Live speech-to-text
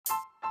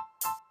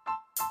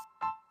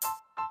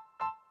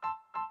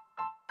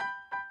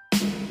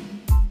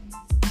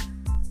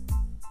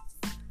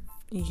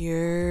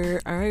You're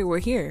all right. We're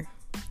here.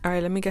 All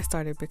right, let me get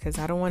started because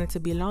I don't want it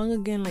to be long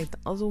again like the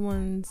other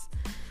ones.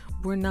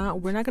 We're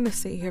not gonna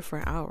sit here for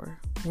an hour.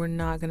 We're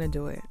not gonna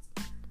do it.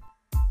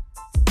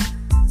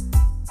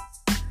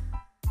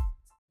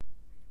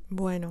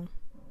 Bueno,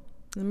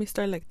 let me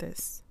start like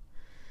this.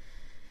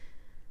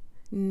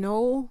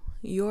 Know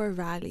your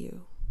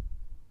value.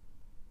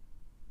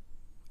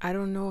 I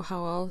don't know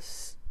how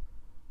else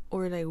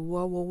or like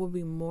what would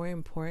be more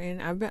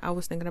important. I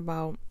was thinking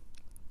about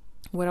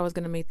what I was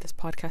gonna make this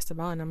podcast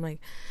about, and I'm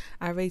like,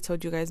 I already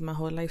told you guys my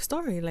whole life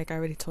story. Like I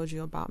already told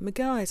you about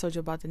Miguel, I told you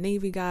about the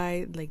Navy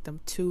guy, like the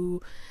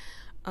two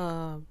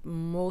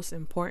most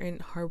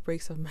important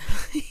heartbreaks of my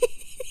life.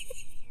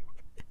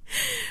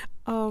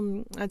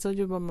 I told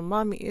you about my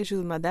mommy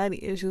issues, my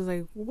daddy issues.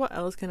 Like, what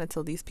else can I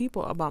tell these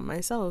people about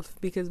myself?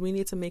 Because we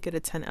need to make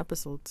it 10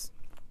 episodes.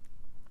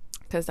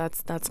 Because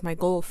that's my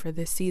goal for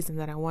this season,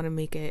 that I want to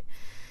make it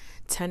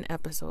 10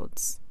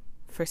 episodes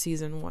for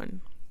season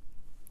 1.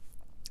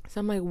 So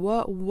I'm like,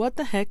 what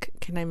the heck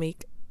can I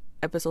make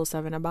episode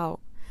 7 about?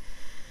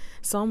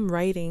 So I'm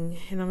writing,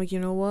 and I'm like, you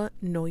know what?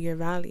 Know your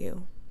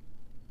value.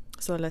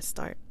 So let's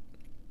start.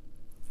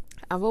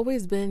 I've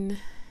always been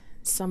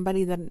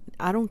somebody that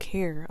I don't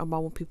care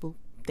about what people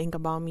think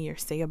about me or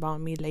say about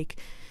me. Like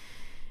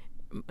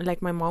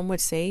my mom would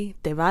say,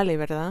 te vale,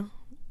 ¿verdad?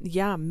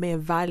 Yeah, me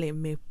vale,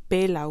 me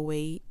pela,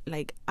 güey.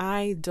 Like,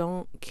 I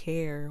don't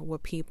care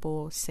what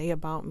people say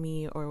about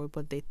me or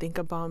what they think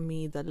about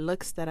me, the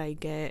looks that I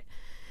get.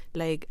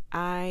 Like,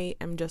 I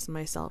am just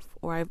myself,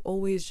 or I've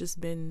always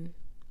just been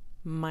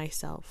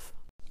myself.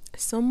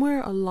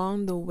 Somewhere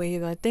along the way,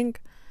 though, I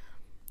think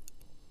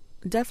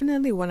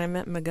definitely when I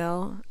met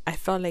Miguel, I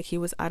felt like he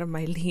was out of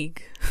my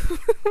league.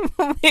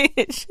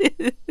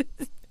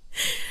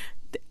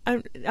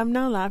 I'm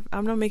not laughing.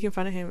 I'm not making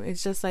fun of him.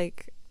 It's just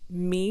like,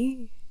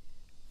 me,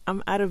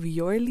 I'm out of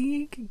your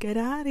league. Get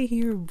out of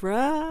here,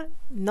 bruh.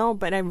 No,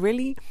 but I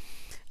really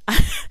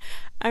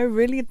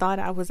thought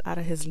I was out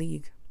of his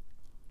league.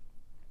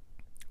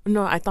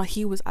 No, I thought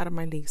he was out of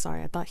my league.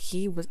 Sorry, I thought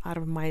he was out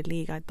of my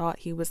league. I thought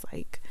he was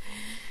like,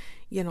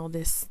 you know,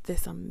 this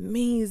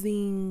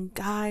amazing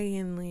guy,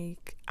 and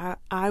like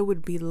I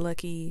would be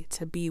lucky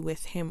to be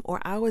with him, or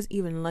I was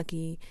even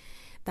lucky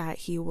that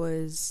he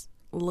was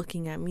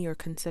looking at me or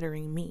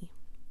considering me.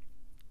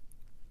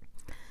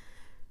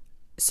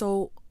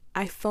 So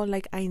I felt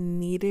like I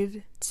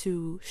needed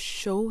to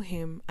show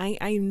him.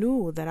 I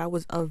knew that I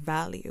was of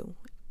value,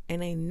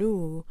 and I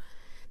knew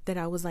that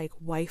I was like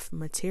wife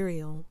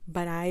material,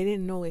 but I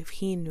didn't know if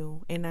he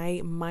knew. And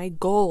my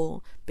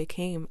goal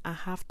became, I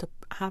have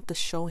to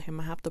show him,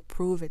 I have to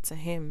prove it to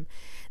him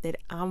that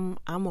I'm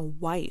a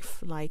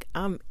wife. Like,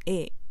 I'm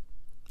it.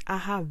 I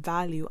have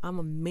value. I'm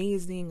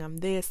amazing. I'm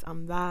this,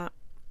 I'm that.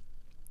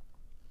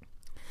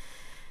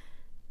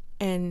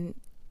 And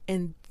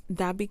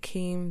that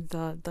became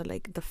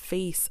the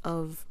face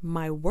of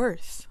my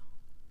worth.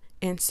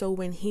 And so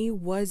when he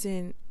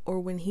wasn't, or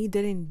when he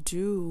didn't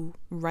do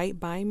right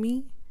by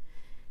me,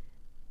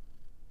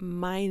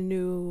 my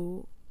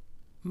new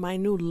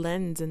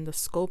lens and the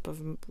scope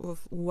of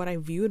what I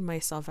viewed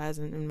myself as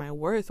and my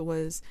worth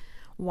was,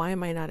 why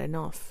am I not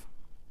enough?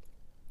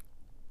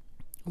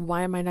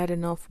 Why am I not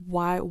enough?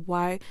 Why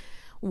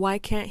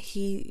can't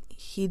he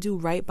do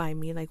right by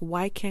me? Like,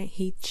 why can't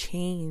he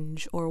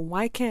change? Or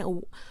why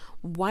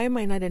am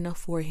I not enough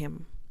for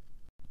him?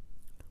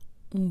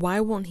 Why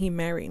won't he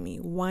marry me?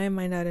 Why am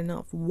I not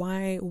enough?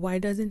 Why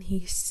doesn't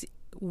he see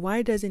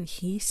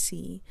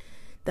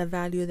the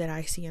value that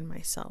I see in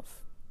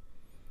myself?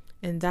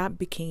 And that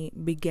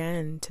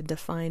began to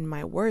define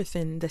my worth.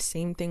 And the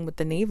same thing with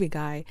the Navy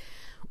guy.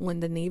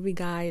 When the Navy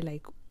guy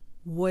like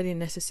wouldn't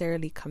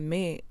necessarily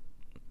commit,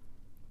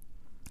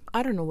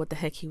 I don't know what the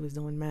heck he was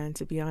doing, man.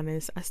 To be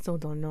honest, I still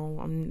don't know.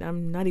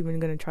 I'm not even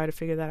gonna try to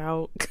figure that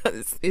out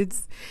because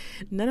it's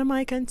none of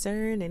my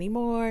concern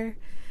anymore.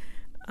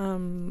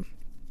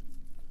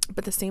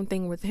 But the same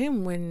thing with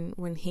him,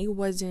 when he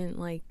wasn't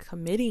like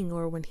committing,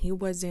 or when he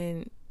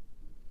wasn't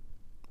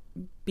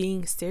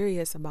being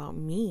serious about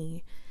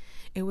me,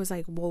 it was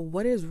like, well,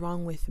 what is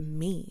wrong with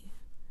me?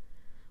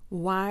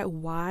 Why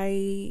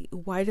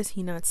does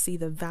he not see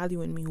the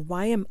value in me?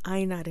 Why am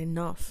I not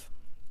enough?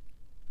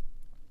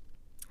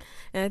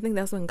 And I think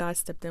that's when God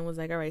stepped in, was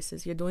like, all right,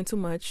 sis, you're doing too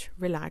much.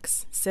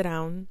 Relax, sit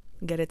down,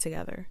 get it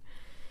together.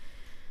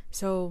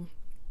 So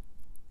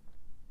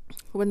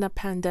when the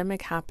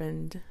pandemic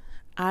happened,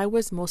 I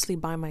was mostly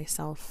by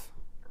myself.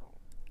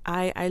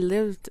 I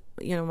lived,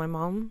 you know, my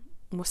mom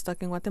was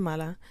stuck in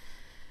Guatemala.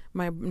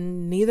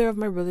 Neither of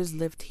my brothers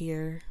lived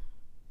here.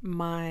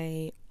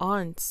 My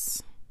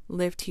aunts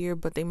lived here,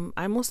 but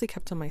I mostly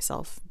kept to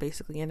myself,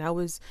 basically. And I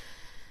was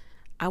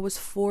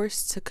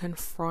forced to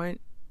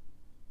confront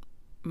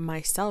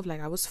myself.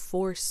 Like, I was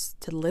forced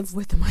to live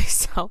with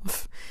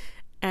myself,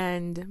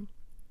 and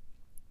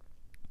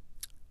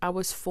I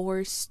was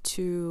forced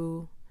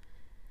to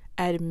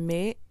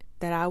admit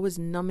that I was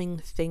numbing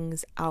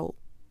things out.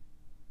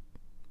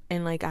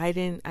 And like, I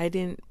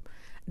didn't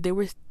there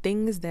were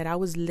things that I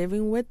was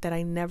living with that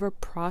I never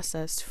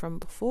processed from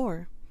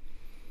before.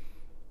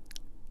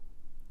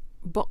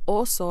 But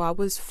also I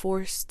was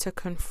forced to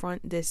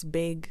confront this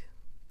big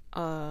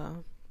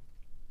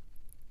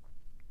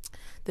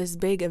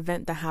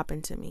event that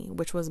happened to me,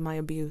 which was my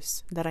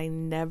abuse, that I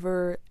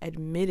never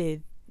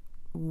admitted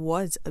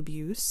was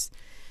abuse.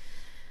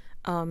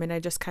 And I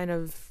just kind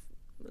of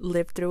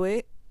lived through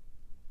it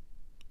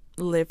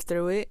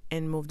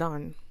and moved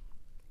on.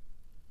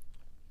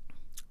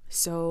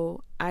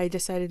 So I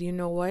decided, you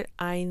know what,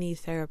 I need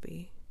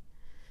therapy.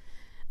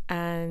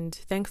 And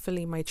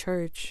thankfully my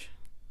church,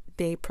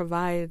 they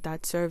provide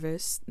that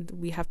service.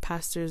 We have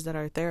pastors that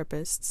are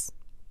therapists.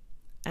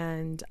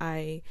 And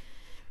I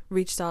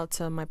reached out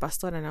to my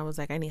pastor and I was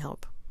like, I need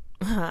help.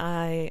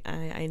 I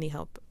need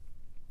help.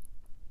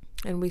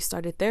 And we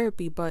started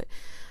therapy. But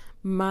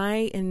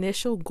my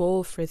initial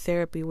goal for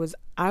therapy was,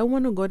 I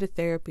want to go to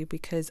therapy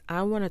because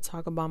I want to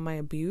talk about my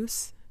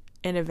abuse.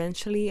 And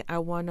eventually I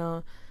want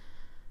to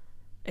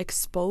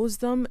expose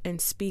them and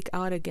speak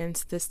out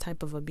against this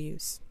type of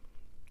abuse.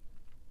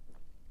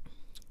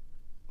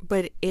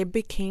 But it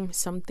became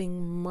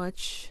something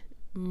much,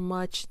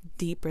 much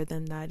deeper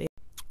than that.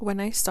 When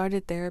I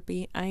started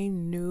therapy, I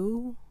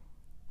knew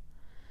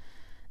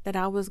that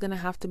I was going to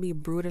have to be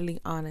brutally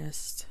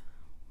honest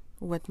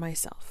with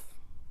myself.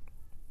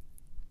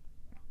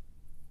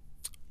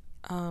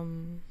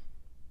 And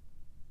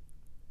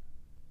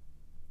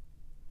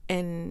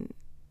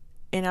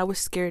I was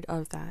scared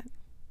of that.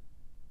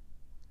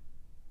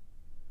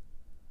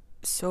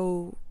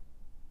 So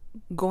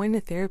going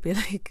to therapy,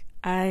 like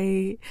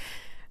I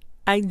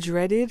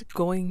dreaded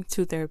going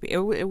to therapy. It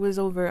was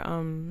over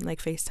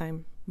like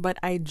FaceTime, but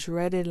I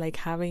dreaded like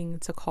having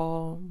to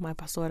call my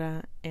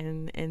pastora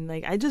and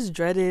like I just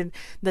dreaded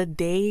the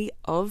day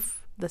of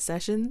the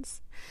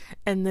sessions,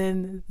 and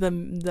then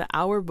the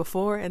hour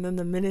before, and then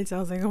the minutes. I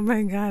was like, oh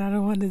my God, I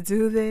don't want to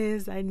do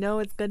this. I know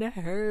it's gonna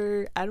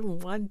hurt. I don't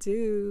want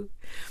to.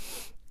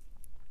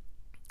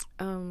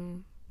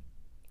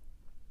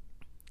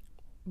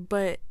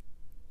 But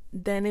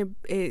then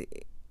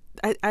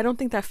I don't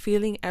think that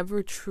feeling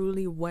ever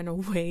truly went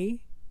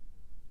away.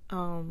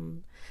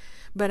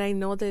 But I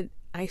know that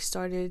I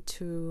started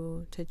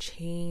to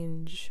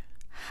change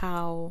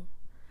how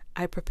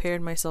I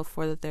prepared myself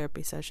for the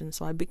therapy session.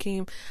 So I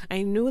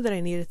knew that I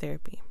needed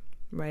therapy,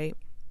 right?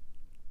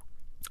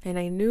 And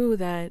I knew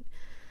that,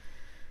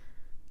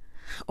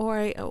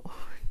 or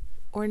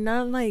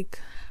not like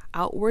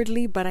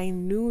outwardly, but I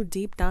knew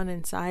deep down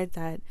inside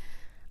that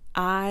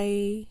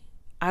I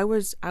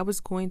was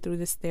going through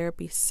these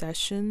therapy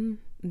sessions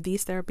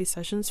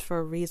for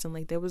a reason.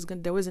 Like there was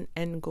an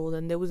end goal,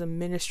 and there was a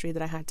ministry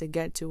that I had to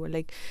get to, or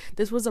like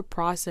this was a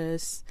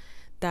process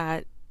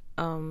that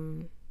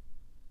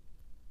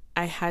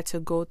I had to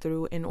go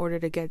through in order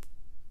to get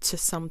to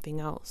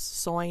something else.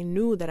 So I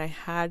knew that I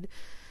had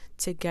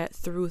to get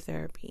through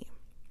therapy.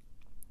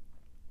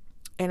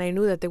 And I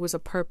knew that there was a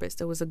purpose.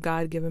 There was a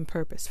God-given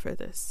purpose for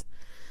this.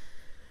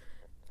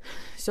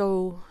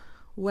 So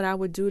what I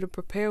would do to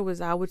prepare was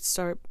I would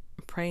start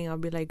praying. I'll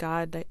be like,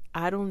 God, like,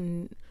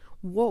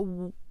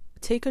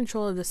 take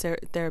control of the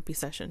therapy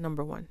session.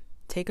 Number one,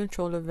 take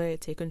control of it.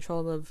 Take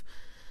control of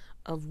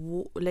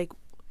like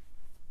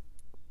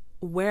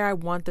where I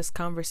want this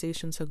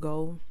conversation to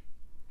go.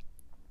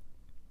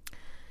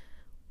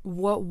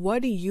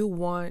 What do you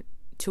want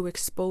to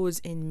expose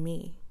in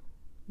me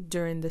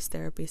during this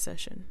therapy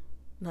session?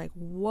 Like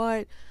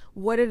what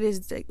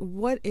is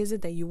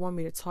it that you want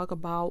me to talk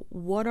about?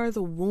 What are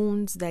the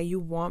wounds that you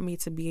want me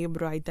to be able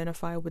to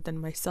identify within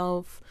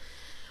myself?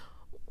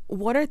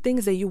 What are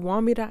things that you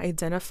want me to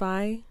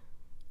identify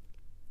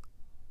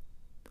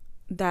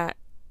that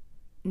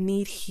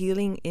need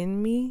healing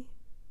in me,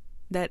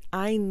 that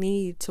I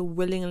need to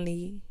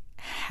willingly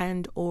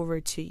hand over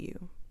to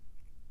you?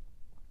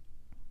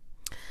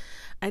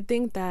 I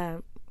think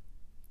that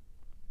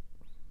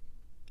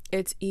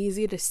it's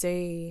easy to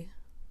say,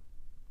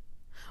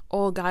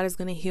 oh, God is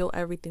going to heal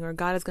everything, or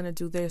God is going to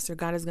do this, or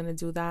God is going to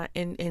do that.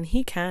 And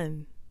he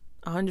can.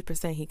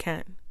 100% he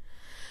can.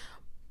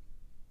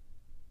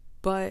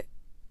 But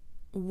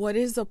what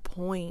is the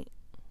point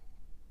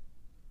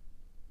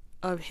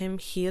of him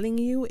healing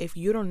you if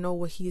you don't know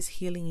what he's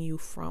healing you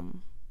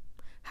from?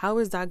 How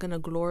is that going to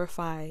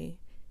glorify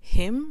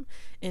him?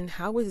 And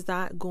how is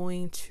that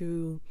going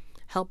to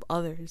help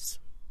others?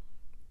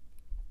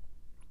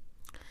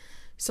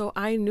 So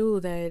I knew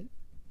that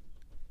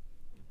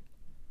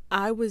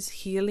I was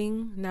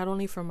healing not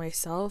only for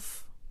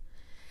myself,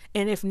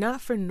 and if not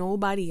for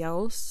nobody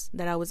else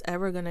that I was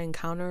ever going to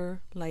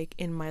encounter like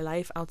in my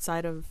life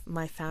outside of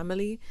my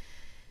family,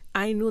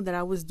 I knew that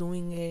I was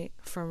doing it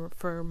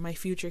for my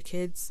future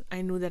kids.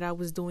 I knew that I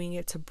was doing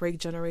it to break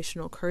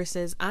generational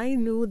curses. I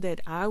knew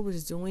that I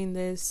was doing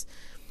this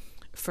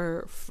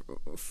for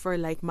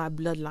like my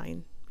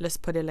bloodline. Let's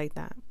put it like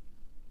that.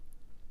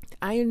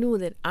 I knew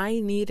that I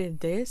needed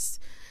this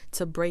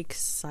to break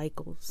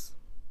cycles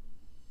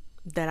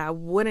that I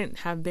wouldn't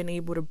have been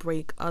able to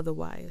break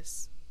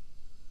otherwise.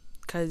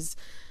 Because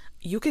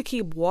you could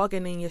keep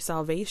walking in your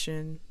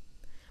salvation,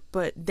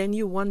 but then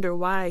you wonder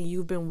why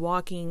you've been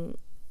walking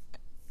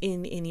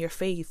in your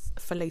faith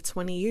for like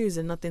 20 years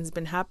and nothing's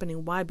been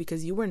happening. Why?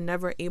 Because you were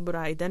never able to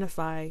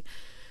identify,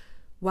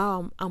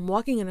 wow, I'm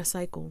walking in a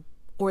cycle,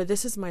 or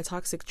this is my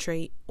toxic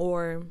trait,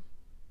 or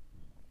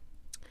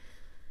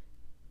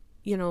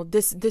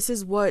this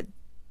is what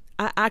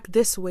I act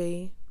this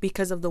way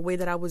because of the way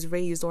that I was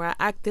raised, or I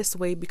act this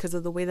way because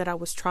of the way that I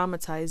was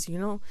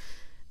traumatized.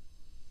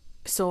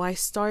 So I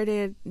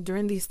started,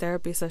 during these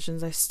therapy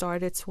sessions, I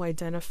started to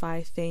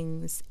identify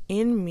things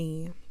in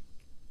me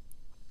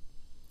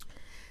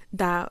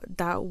that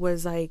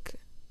was like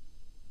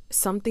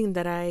something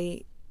that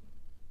I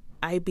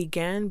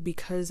began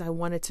because I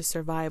wanted to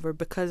survive, or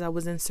because I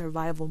was in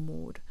survival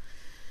mode.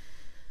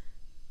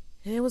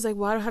 And it was like,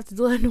 well, I don't have to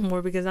do that no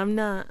more, because I'm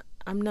not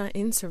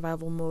in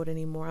survival mode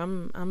anymore.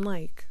 I'm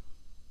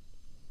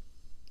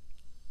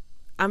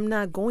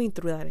not going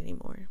through that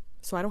anymore.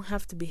 So I don't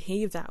have to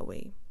behave that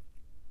way.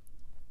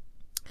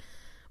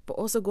 But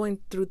also going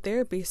through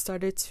therapy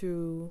started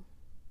to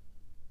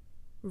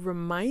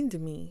remind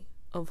me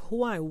of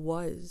who I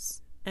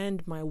was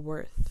and my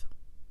worth.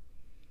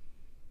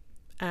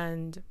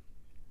 And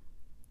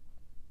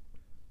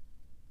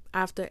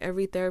after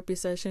every therapy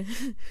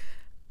session,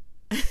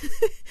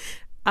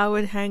 I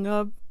would hang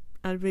up.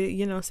 I'd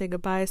be, say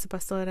goodbye,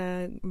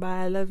 pastora,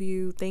 bye, I love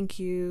you, thank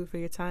you for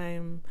your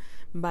time,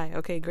 bye,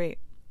 okay, great.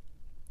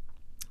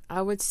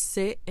 I would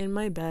sit in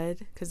my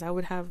bed, because I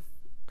would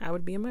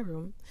be in my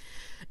room,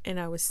 and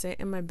I would sit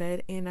in my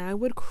bed and I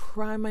would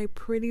cry my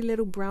pretty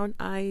little brown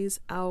eyes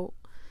out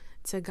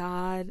to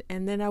God.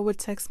 And then I would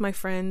text my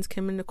friends,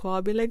 Kim and Nicole.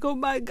 I'd be like, oh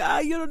my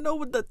God, you don't know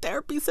what the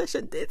therapy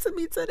session did to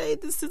me today.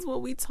 This is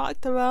what we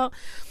talked about.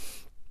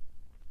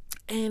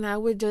 And I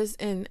would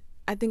and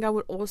I think I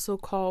would also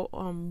call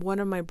one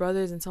of my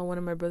brothers and tell one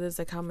of my brothers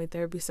like how my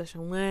therapy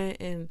session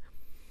went.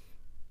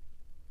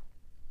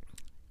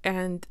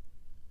 And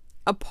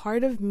a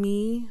part of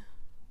me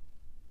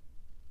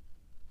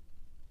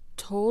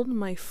told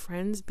my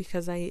friends,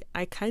 because I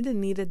kind of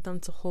needed them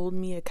to hold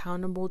me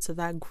accountable to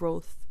that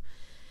growth,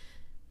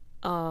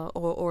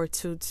 or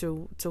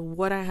to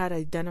what I had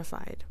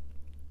identified.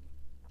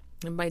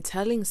 And by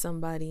telling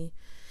somebody,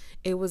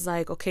 it was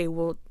like, okay,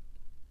 well,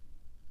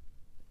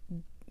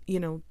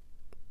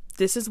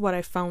 this is what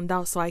I found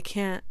out, so I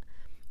can't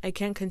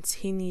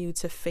continue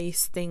to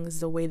face things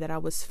the way that I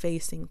was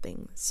facing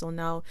things. So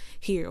now,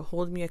 here,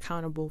 hold me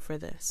accountable for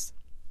this.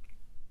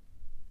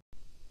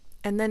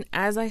 And then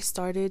as I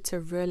started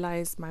to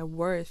realize my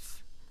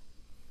worth,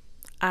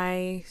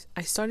 I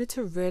started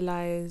to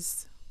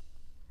realize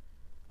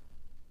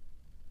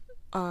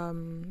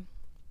who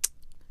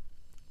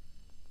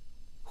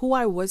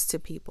I was to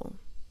people,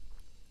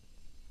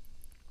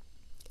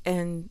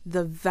 and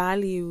the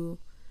value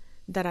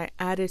that I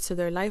added to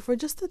their life, or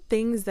just the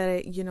things that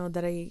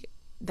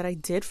I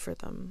did for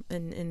them,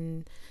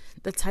 and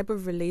the type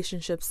of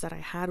relationships that I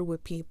had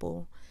with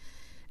people.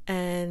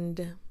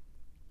 And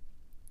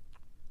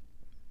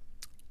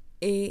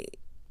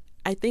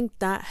I think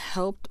that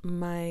helped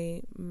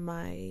my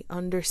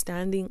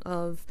understanding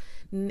of,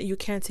 you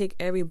can't take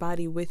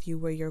everybody with you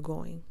where you're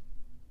going.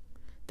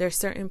 There's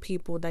certain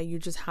people that you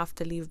just have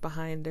to leave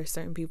behind. There's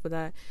certain people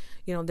that,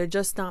 they're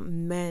just not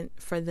meant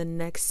for the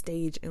next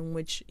stage in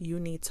which you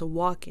need to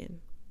walk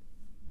in.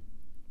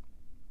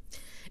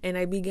 And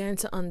I began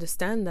to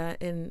understand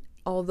that. And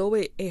although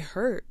it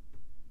hurt,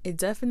 it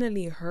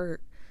definitely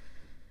hurt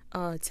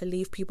to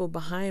leave people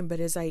behind. But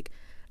it's like,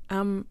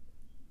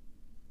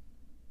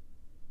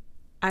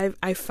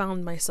 I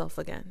found myself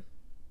again.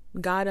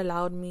 God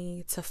allowed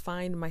me to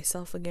find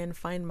myself again,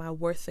 find my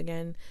worth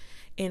again.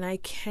 And I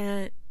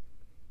can't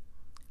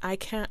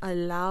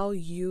allow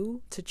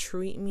you to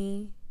treat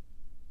me,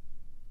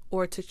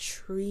 or to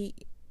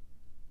treat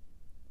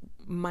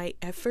my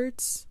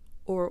efforts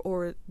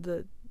or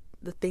the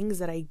things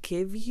that I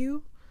give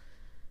you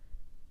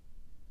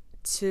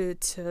to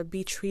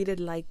be treated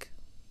like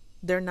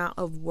they're not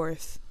of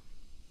worth,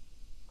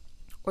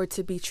 or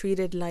to be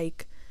treated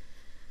like,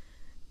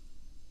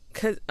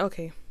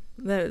 okay,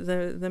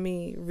 let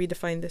me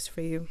redefine this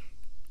for you.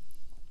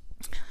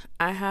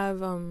 I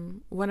have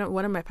one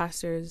of my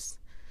pastors.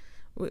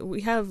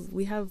 We have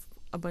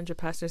a bunch of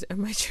pastors in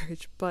my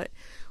church, but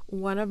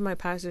one of my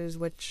pastors,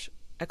 which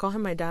I call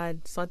him my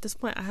dad. So at this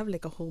point, I have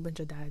like a whole bunch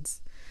of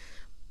dads,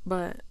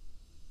 but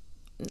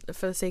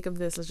for the sake of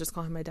this, let's just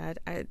call him my dad.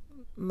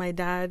 My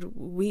dad,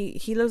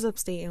 he lives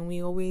upstate, and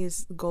we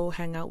always go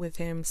hang out with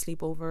him,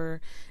 sleep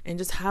over, and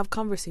just have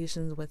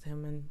conversations with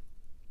him. And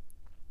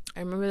I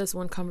remember this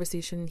one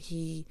conversation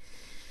he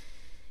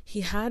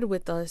had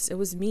with us. It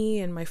was me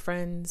and my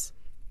friends,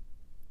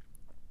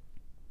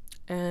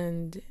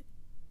 and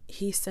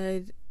he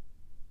said,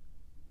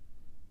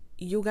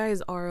 you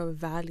guys are of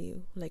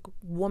value. Like,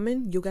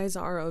 woman, you guys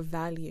are of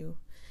value.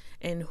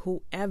 And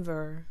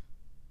whoever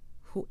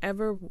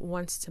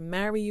wants to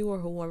marry you, or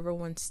whoever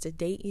wants to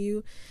date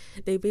you,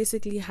 they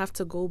basically have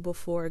to go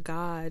before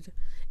God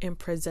and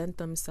present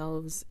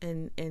themselves,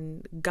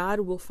 and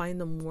God will find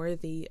them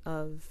worthy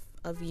of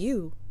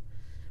you,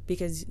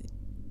 because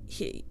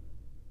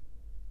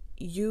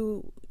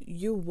you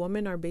you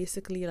women are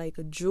basically like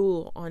a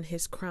jewel on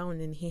his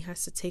crown, and he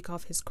has to take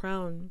off his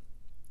crown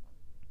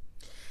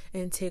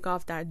and take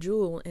off that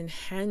jewel and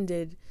hand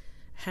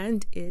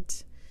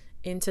it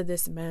into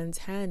this man's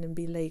hand and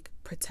be like,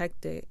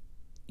 protect it,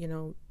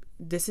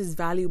 this is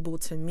valuable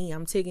to me,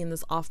 I'm taking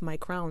this off my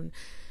crown,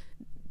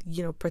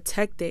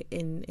 protect it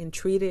and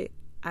treat it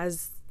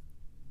as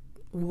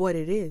what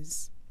it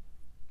is.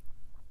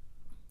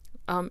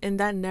 And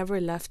that never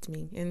left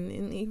me.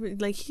 And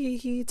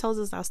he tells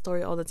us that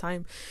story all the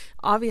time.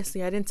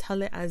 Obviously, I didn't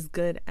tell it as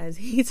good as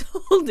he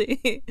told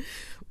it,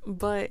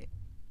 but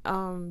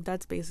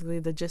that's basically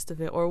the gist of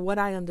it, or what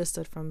I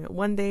understood from it.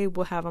 One day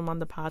we'll have him on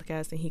the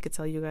podcast and he could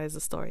tell you guys the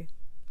story.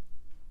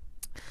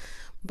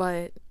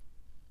 But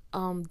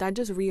that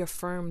just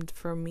reaffirmed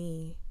for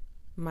me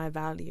my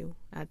value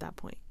at that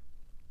point.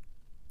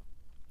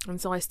 And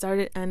so I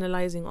started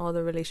analyzing all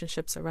the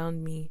relationships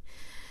around me,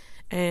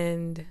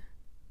 and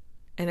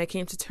I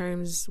came to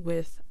terms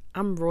with,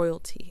 I'm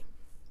royalty,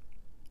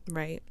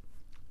 right?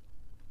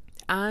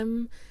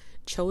 I'm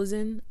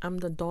chosen. I'm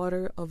the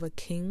daughter of a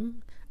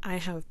king. I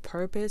have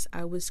purpose.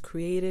 I was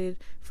created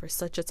for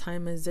such a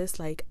time as this.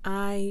 Like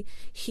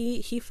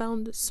he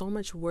found so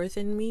much worth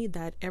in me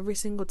that every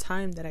single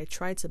time that I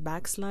tried to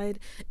backslide,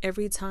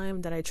 every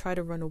time that I try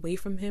to run away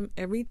from him,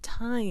 every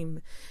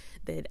time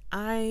that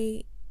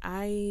I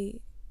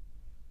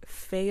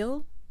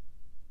fail,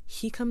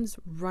 he comes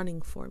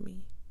running for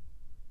me.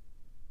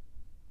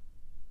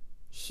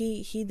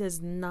 He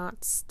does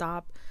not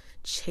stop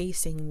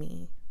chasing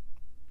me.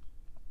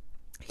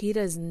 He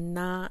does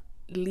not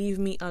leave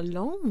me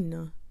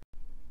alone.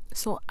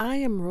 So I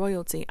am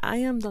royalty. I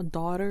am the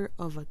daughter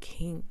of a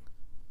king.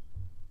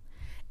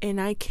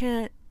 And I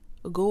can't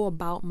go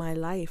about my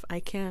life. I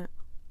cannot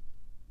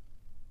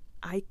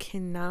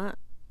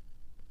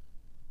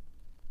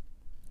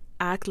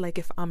act like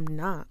if I'm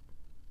not.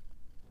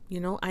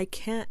 I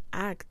can't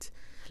act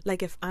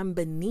like if I'm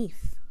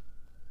beneath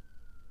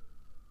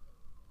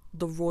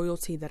the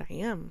royalty that I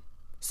am.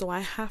 So I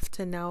have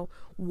to now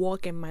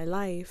walk in my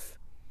life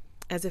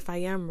as if I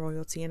am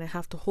royalty, and I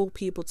have to hold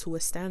people to a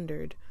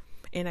standard,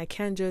 and I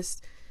can't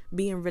just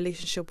be in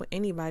relationship with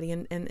anybody.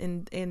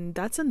 And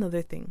that's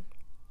another thing.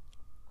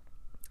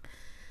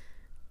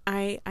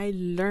 I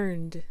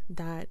learned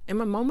that, and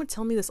my mom would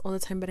tell me this all the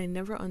time, but I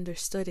never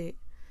understood it.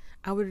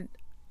 I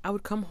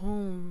would come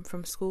home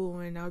from school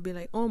and I would be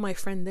like, oh, my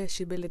friend this.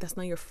 She'd be like, that's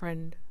not your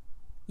friend.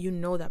 You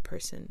know that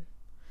person.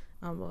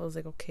 I was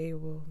like, okay,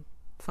 well,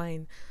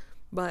 fine.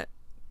 But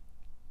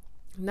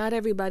not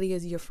everybody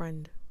is your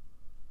friend.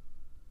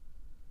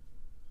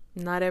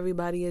 Not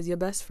everybody is your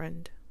best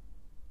friend.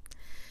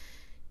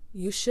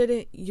 You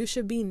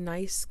should be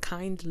nice,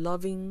 kind,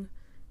 loving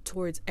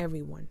towards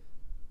everyone.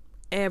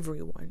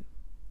 Everyone.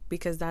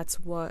 Because that's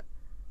what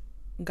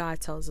God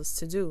tells us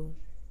to do.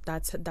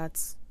 That's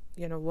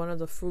one of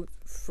the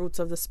fruits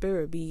of the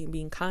Spirit,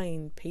 being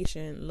kind,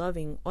 patient,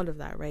 loving, all of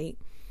that, right?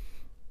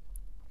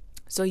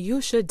 So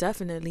you should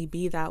definitely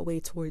be that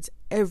way towards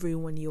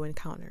everyone you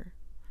encounter.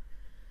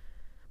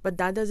 But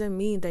that doesn't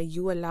mean that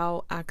you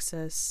allow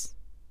access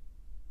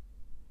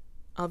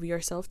of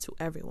yourself to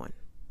everyone.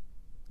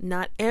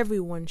 Not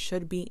everyone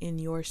should be in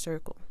your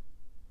circle.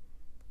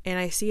 And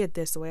I see it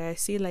this way. I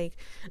see, like,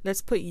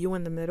 let's put you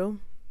in the middle,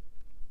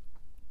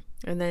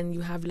 and then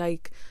you have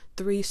like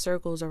 3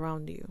 circles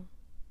around you.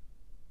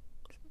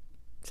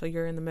 So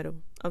you're in the middle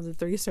of the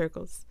 3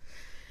 circles.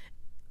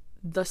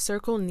 The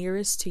circle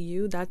nearest to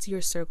you, that's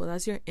your circle.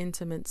 That's your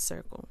intimate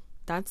circle.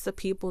 That's the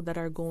people that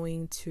are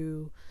going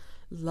to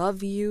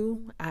love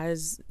you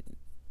as,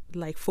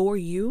 like, for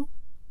you,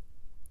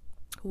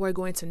 who are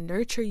going to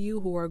nurture you,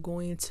 who are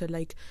going to,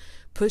 like,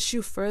 push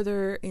you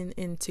further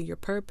into your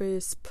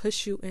purpose,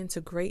 push you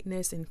into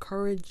greatness,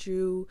 encourage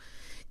you,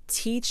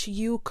 teach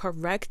you,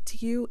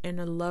 correct you in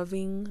a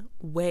loving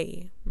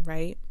way,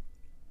 right?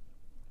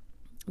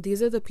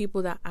 These are the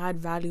people that add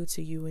value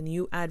to you and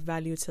you add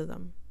value to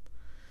them.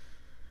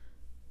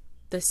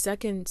 The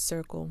second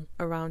circle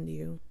around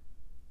you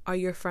are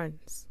your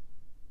friends.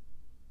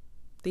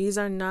 These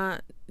are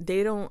not,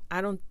 I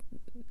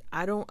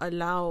don't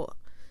allow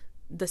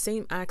the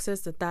same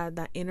access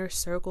that inner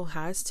circle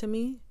has to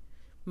me.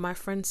 My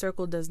friend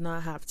circle does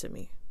not have to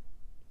me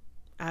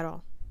at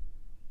all.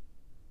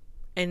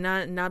 And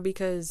not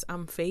because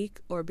I'm fake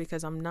or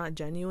because I'm not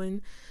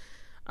genuine,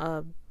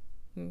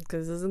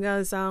 because this is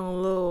gonna sound a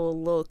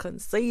little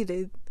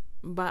conceited,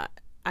 but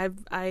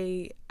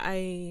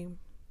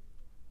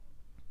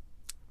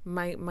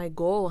my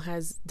goal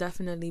has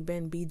definitely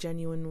been be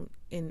genuine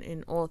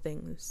in all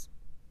things,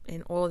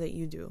 in all that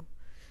you do.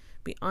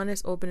 Be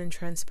honest, open, and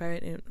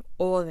transparent in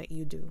all that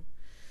you do.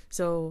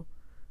 So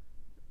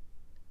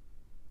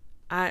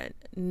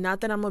not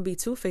that I'm gonna be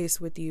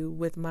two-faced with you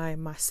with my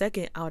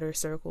second outer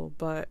circle,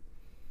 but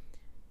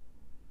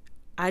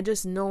I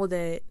just know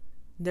that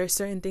there's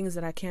certain things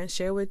that I can't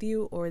share with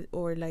you,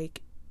 or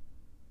like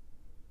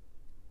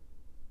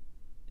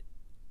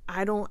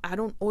I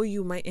don't owe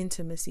you my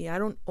intimacy. I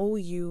don't owe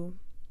you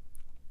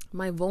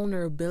my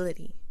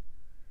vulnerability.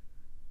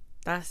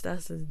 That's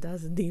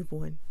a deep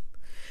one.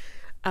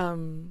 I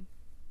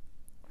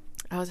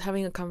was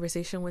having a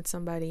conversation with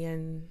somebody,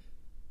 and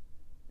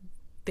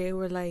they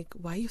were like,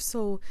 why you're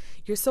so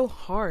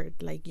hard,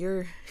 like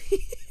you're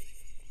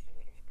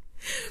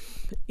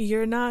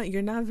you're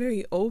not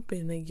very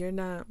open, like you're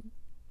not.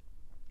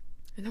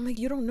 And I'm like,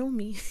 you don't know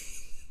me.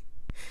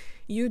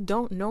 You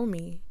don't know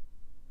me.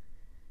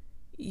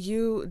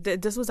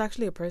 This was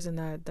actually a person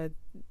that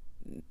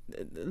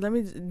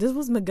this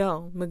was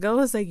Miguel. Miguel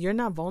was like, you're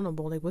not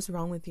vulnerable, like what's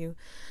wrong with you?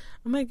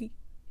 I'm like,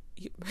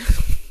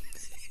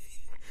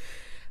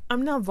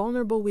 I'm not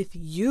vulnerable with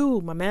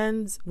you, my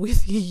mans,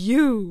 with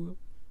you.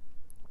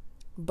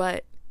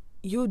 But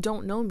you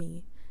don't know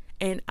me.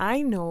 And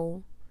I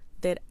know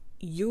that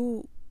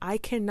I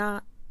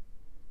cannot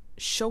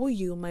show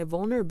you my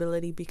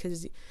vulnerability,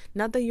 because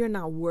not that you're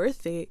not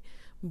worth it,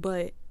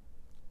 but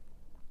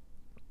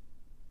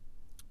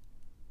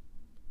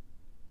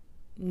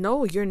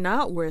no, you're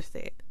not worth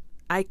it.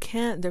 I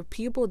can't. There are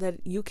people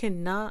that you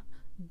cannot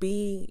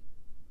be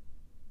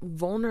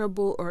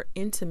vulnerable or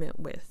intimate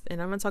with.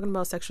 And I'm not talking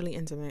about sexually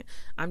intimate.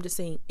 I'm just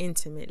saying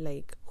intimate,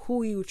 like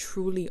who you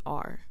truly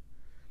are.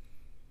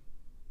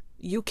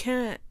 You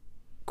can't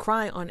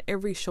cry on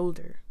every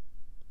shoulder.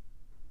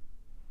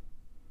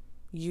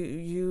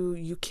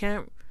 You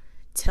can't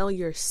tell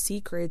your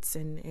secrets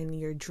and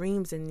your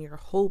dreams and your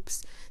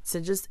hopes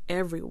to just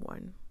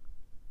everyone.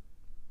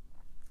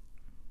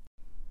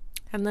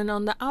 And then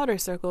on the outer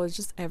circle is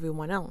just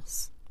everyone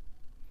else.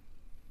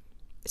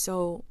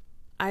 So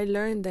I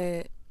learned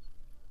that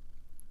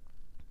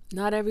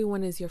not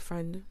everyone is your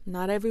friend.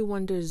 Not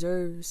everyone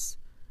deserves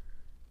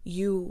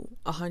you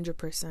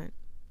 100%.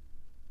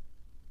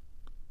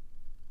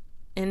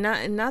 And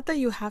not that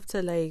you have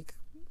to, like,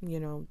 you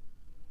know,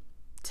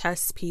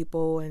 test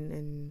people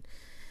and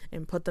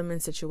put them in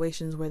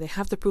situations where they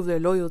have to prove their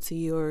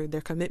loyalty or their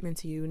commitment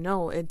to you.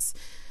 No,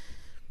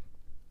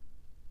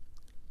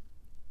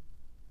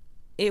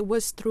 it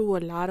was through a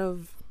lot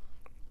of,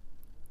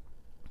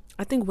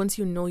 I think once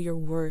you know your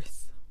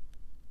worth,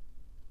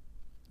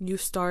 you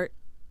start,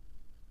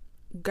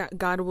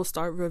 God will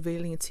start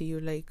revealing to you,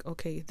 like,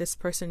 okay, this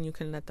person you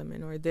can let them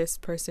in, or this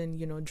person,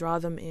 you know, draw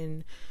them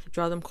in,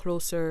 draw them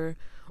closer,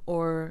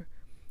 or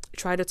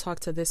try to talk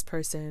to this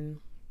person.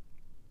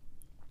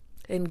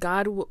 And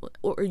God will,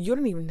 or you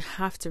don't even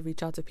have to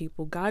reach out to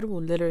people. God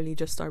will literally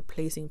just start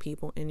placing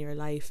people in your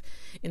life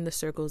in the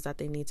circles that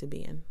they need to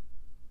be in.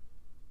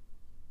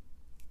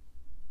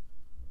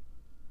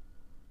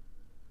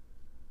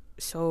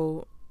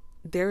 So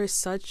there is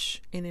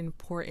such an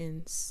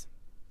importance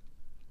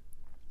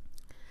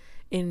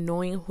in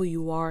knowing who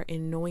you are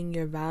and knowing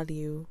your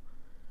value,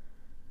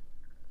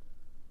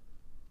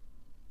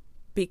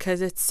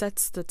 because it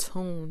sets the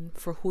tone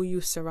for who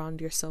you surround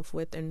yourself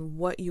with and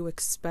what you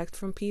expect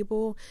from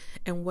people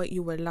and what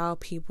you allow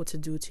people to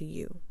do to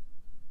you.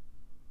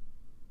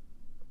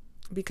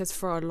 Because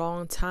for a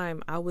long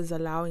time, I was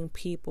allowing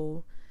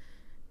people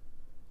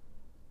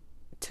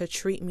to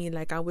treat me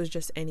like I was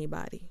just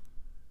anybody,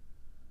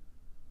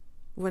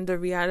 when the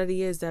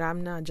reality is that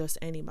I'm not just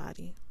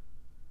anybody.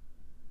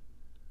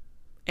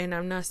 And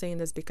I'm not saying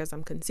this because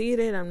I'm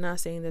conceited. I'm not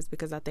saying this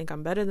because I think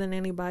I'm better than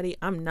anybody.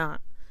 I'm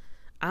not.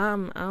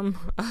 I'm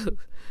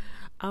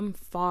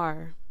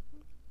far.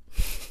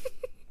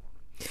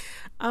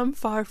 I'm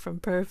far from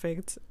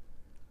perfect.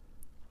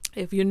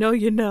 If you know,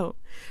 you know.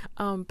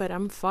 But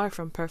I'm far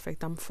from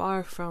perfect. I'm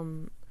far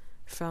from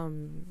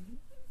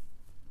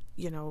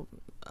you know,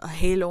 a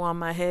halo on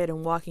my head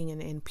and walking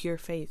in pure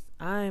faith.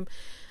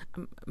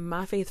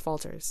 My faith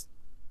falters.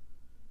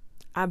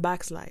 I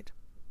backslide.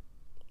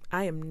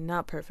 I am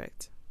not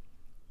perfect.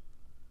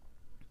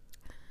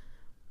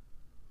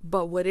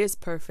 But what is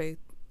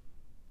perfect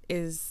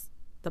is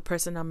the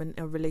person I'm in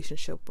a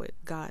relationship with,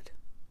 God.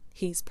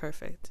 He's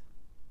perfect.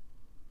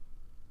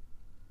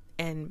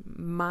 And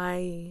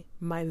my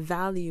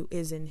value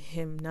is in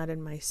Him, not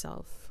in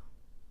myself.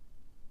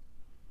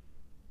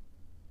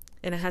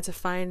 And I had to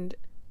find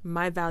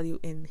my value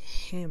in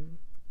Him.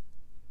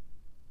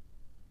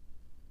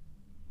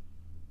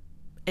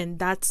 And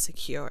that's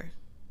secure,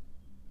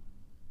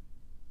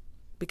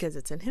 because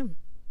it's in Him.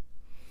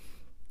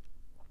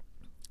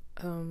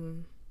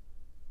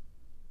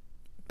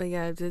 But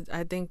yeah,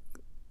 I think,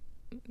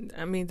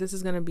 I mean, this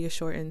is gonna be a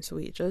short and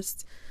sweet.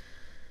 Just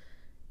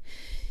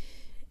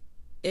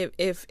if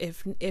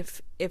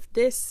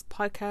this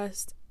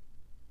podcast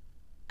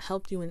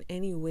helped you in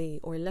any way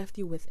or left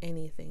you with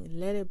anything,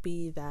 let it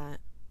be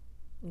that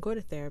go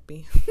to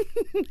therapy.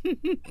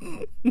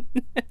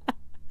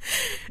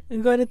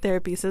 Go to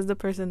therapy, says the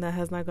person that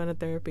has not gone to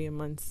therapy in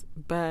months.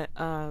 But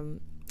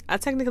I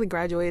technically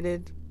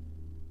graduated,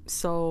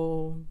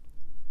 so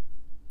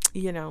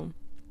you know.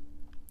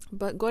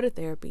 But go to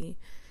therapy.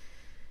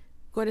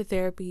 Go to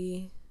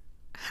therapy.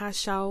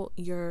 Hash out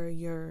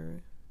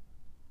your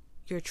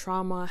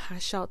trauma.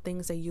 Hash out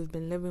things that you've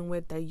been living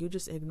with that you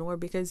just ignore.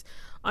 Because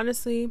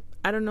honestly,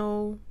 I don't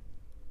know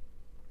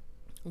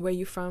where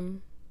you're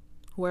from.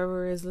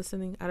 Whoever is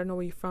listening, I don't know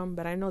where you're from,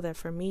 but I know that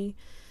for me,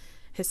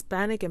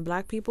 Hispanic and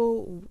Black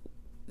people,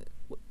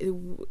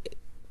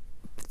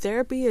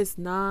 therapy is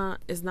not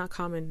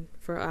common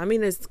for, I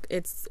mean,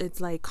 it's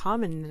like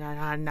common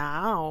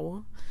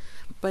now,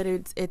 but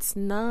it's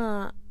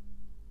not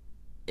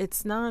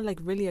like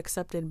really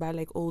accepted by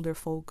like older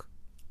folk.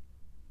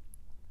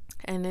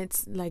 And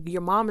it's like,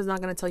 your mom is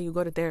not going to tell you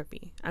go to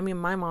therapy. I mean,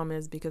 my mom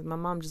is, because my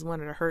mom just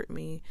wanted to hurt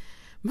me.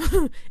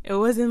 It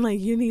wasn't like,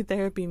 you need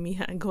therapy,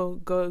 Mija,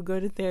 go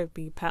to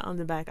therapy, pat on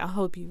the back, I'll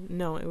help you.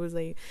 No, it was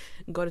like,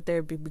 go to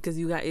therapy because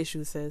you got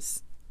issues,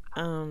 sis.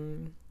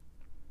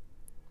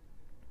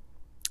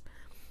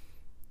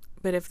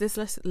 But if this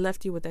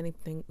left you with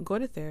anything, go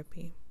to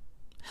therapy.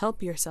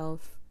 Help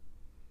yourself.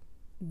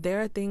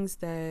 There are things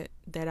that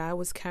I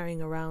was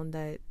carrying around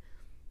that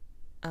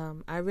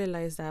I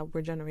realized that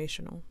were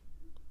generational,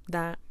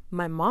 that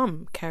my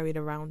mom carried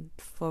around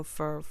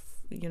for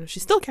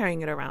she's still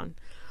carrying it around.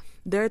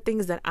 There are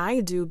things that I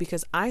do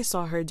because I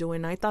saw her do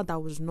and I thought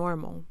that was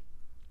normal.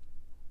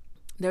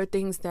 There are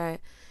things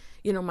that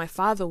my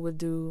father would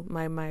do,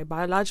 my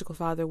biological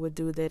father would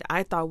do, that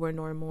I thought were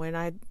normal,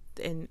 and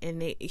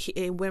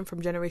it went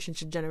from generation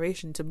to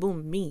generation to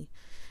boom, me.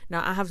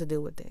 Now I have to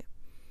deal with it.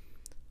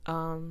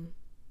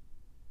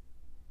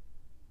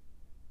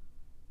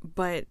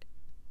 But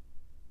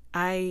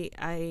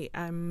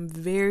I'm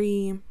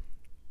very,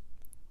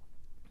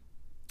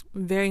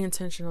 very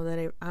intentional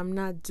that I'm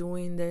not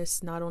doing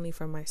this not only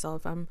for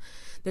myself.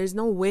 There's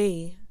no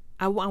way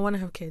I want to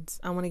have kids.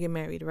 I want to get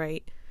married,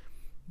 right?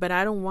 But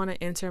I don't want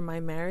to enter my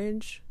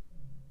marriage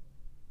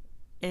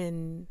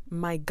and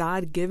my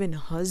God-given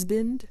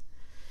husband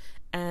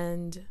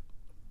and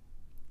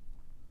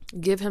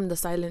give him the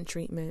silent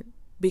treatment,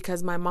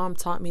 because my mom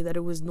taught me that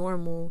it was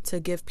normal to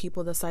give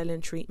people the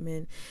silent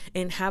treatment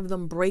and have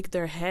them break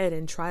their head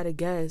and try to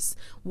guess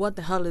what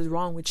the hell is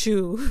wrong with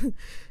you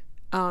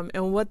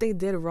and what they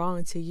did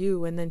wrong to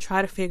you, and then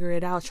try to figure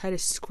it out, try to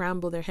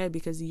scramble their head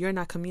because you're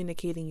not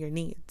communicating your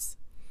needs.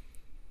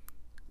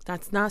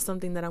 That's not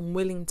something that I'm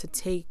willing to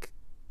take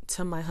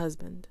to my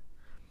husband.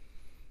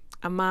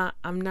 I'm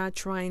not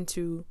trying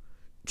to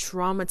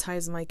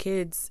traumatize my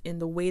kids in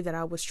the way that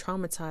I was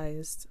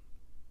traumatized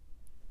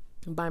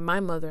by my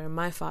mother and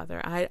my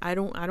father. I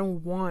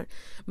don't want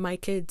my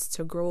kids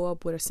to grow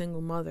up with a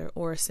single mother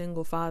or a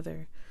single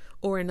father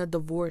or in a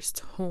divorced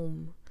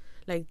home.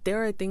 Like,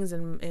 there are things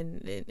in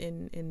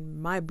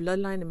my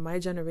bloodline, in my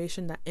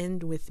generation, that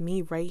end with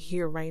me right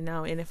here, right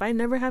now. And if I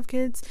never have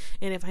kids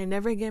and if I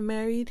never get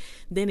married,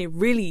 then it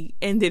really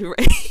ended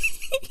right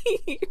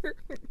here.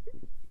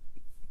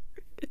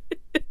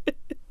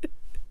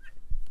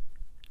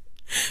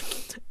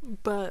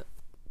 But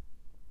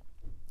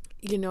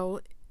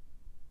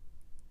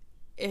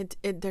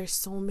there's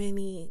so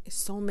many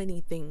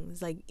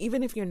things. Like,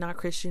 even if you're not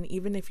Christian,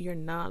 even if you're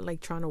not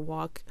like trying to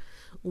walk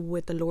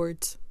with the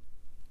Lord,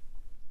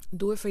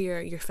 do it for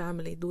your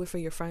family, do it for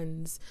your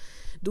friends,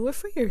 do it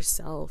for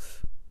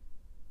yourself.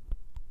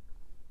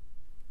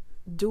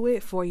 Do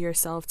it for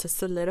yourself to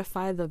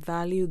solidify the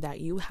value that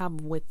you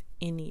have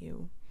within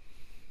you.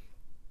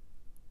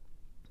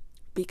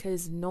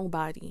 Because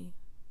nobody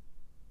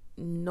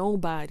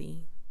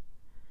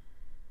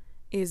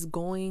is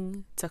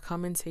going to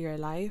come into your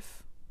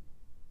life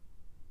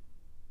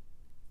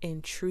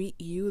and treat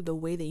you the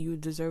way that you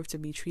deserve to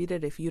be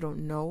treated if you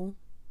don't know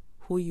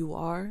who you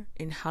are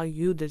and how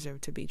you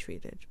deserve to be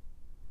treated.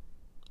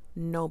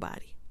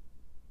 Nobody.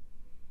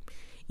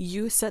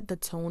 You set the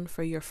tone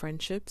for your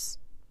friendships.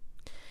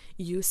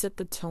 You set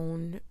the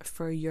tone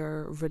for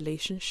your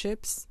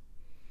relationships.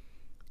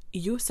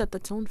 You set the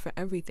tone for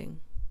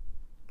everything.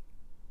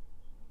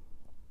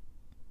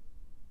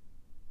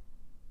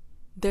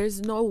 There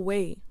is no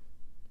way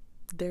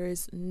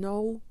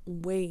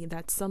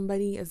that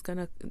somebody is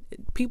gonna...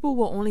 People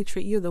will only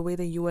treat you the way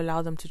that you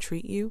allow them to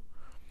treat you.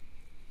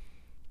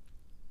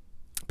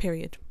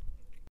 Period.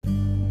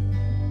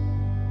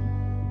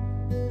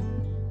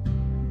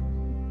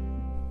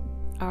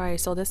 Alright,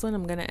 so this one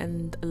I'm gonna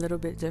end a little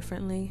bit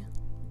differently.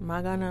 I'm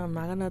not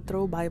gonna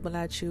throw Bible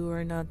at you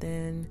or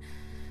nothing.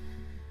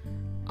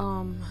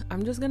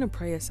 I'm just gonna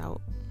pray us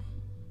out.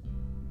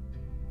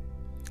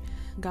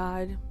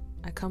 God,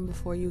 I come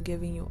before you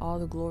giving you all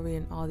the glory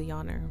and all the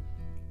honor.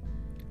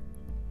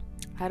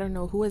 I don't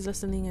know who is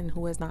listening and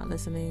who is not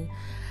listening.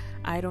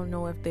 I don't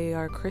know if they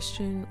are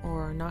Christian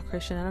or not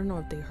Christian. I don't know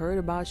if they heard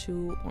about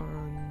you or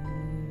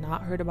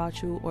not heard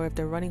about you, or if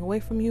they're running away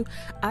from you.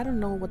 I don't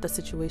know what the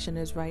situation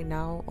is right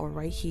now or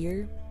right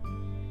here.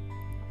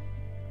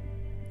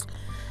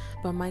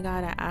 But my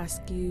God, I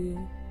ask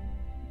you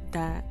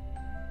that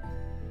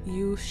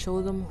you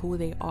show them who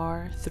they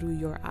are through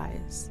your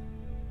eyes.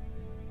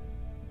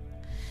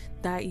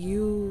 That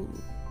you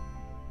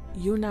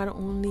not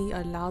only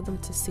allow them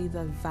to see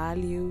the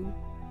value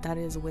that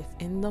is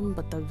within them,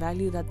 but the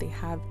value that they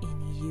have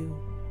in you.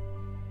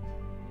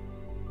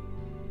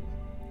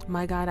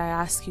 My God, I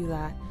ask you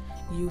that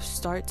you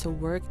start to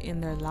work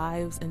in their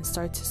lives and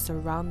start to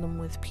surround them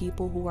with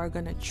people who are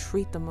going to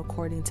treat them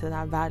according to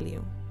that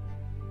value,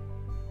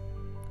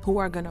 who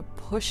are going to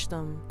push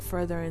them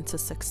further into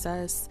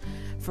success,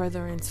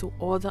 further into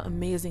all the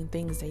amazing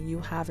things that you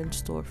have in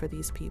store for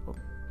these people.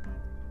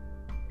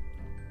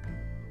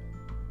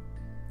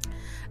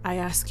 I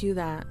ask you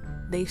that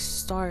they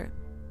start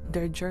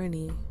their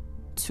journey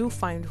to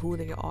find who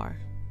they are,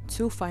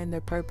 to find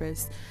their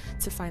purpose,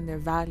 to find their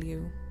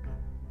value,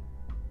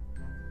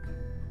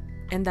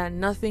 and that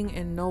nothing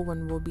and no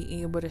one will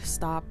be able to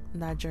stop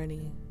that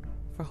journey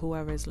for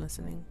whoever is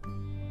listening.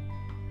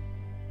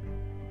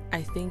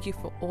 I thank you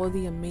for all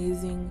the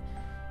amazing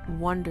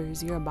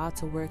wonders you're about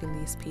to work in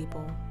these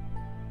people.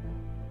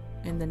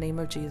 In the name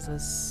of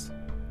Jesus,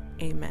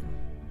 amen.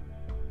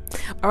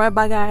 All right,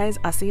 bye guys.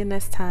 I'll see you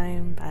next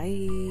time.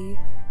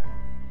 Bye.